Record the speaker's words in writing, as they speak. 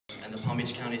and the Palm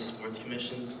Beach County Sports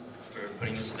Commissions for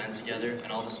putting this event together,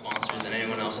 and all the sponsors and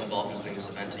anyone else involved in putting this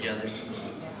event together.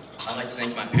 I'd like to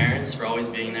thank my parents for always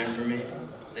being there for me.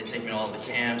 They take me to all the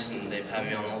camps and they've had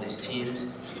me on all these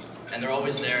teams, and they're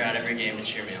always there at every game to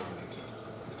cheer me on.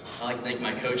 I'd like to thank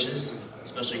my coaches,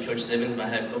 especially Coach Thibbins, my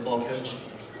head football coach,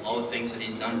 all the things that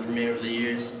he's done for me over the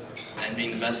years, and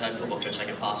being the best head football coach I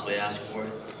could possibly ask for.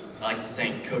 I'd like to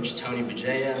thank Coach Tony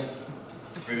Bujaya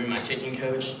for being my kicking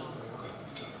coach.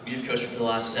 You've coached me for the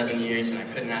last 7 years, and I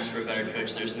couldn't ask for a better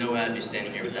coach. There's no way I'd be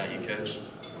standing here without you, Coach.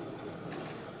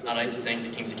 I'd like to thank the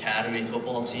Kings Academy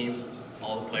football team,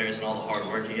 all the players and all the hard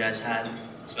work you guys had.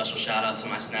 Special shout out to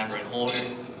my snapper and holder.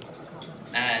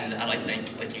 And I'd like to thank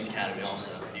the Kings Academy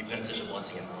also. You've been such a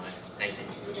blessing in my life. Thank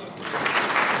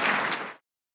you.